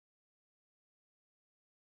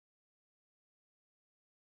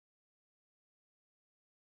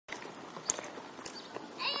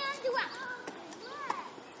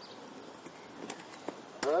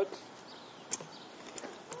out.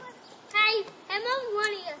 Hey, I'm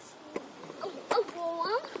wanting a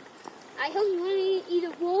worm. I hope you want to eat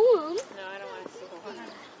a worm. No, I don't want to see a worm.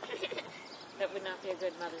 That would not be a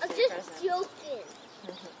good Mother's I'm Day just present. joking.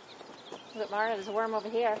 Look, Mara, there's a worm over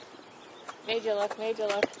here. Made you look, made you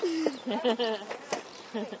look.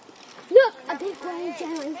 Look, a big one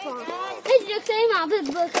giant farm. It's the same on the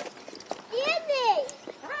book. Andy!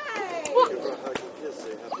 Hi! What? Give her a hug and kiss.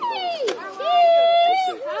 Say happy Hey! Mother's Day.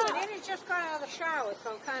 Hey! Oh, Andy just got out of the shower, so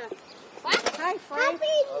kind of. What? Hi, Frank.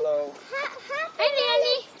 Hello. Happy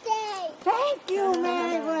Andy! Thank you,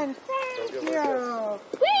 Madeline. Don't Thank give you. her a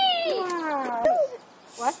Whee! Wow.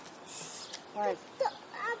 What? What?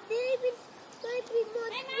 Baby's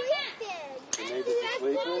not The neighbors are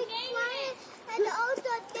sleeping. And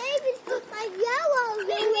also David's my yellow.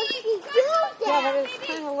 Yeah, but it's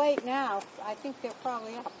kind of late now. I think they're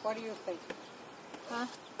probably up. What do you think? Huh?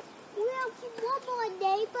 Well, one more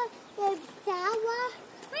neighbor named Sarah,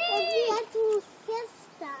 and she has a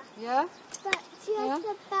sister. Yeah? But she has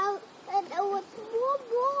about, and there was one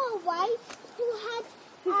more, right, who had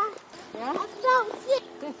Yeah? about 6.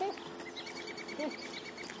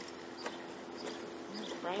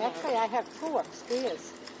 Actually, I have 2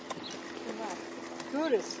 upstairs.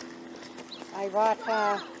 Scooters. I bought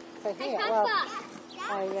for Hey, here. Papa.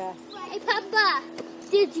 Well, Hey, Papa.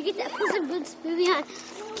 Did you get that Puss in Boots movie on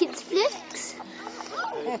Kids Flicks?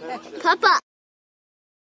 Pay attention. Papa.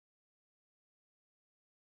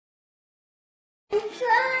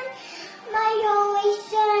 Sunshine, my only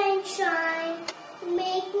sunshine,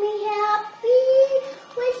 make me happy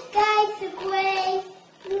when skies are gray.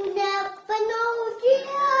 You never know, dear,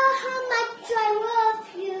 how much I love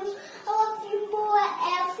you. I love you more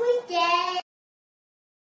every day.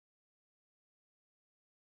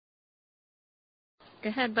 Go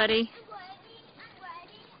ahead, buddy.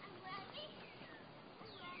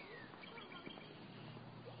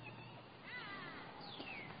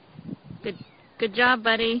 Good job,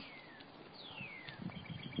 buddy.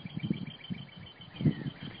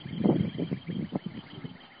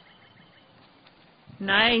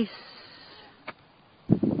 Nice.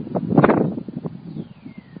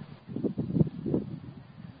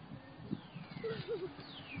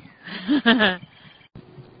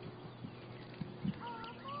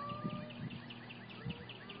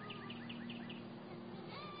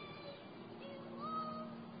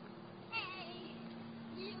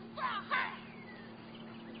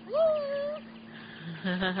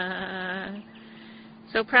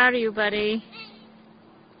 So proud of you, buddy.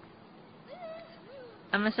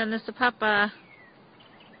 I'm gonna send this to Papa.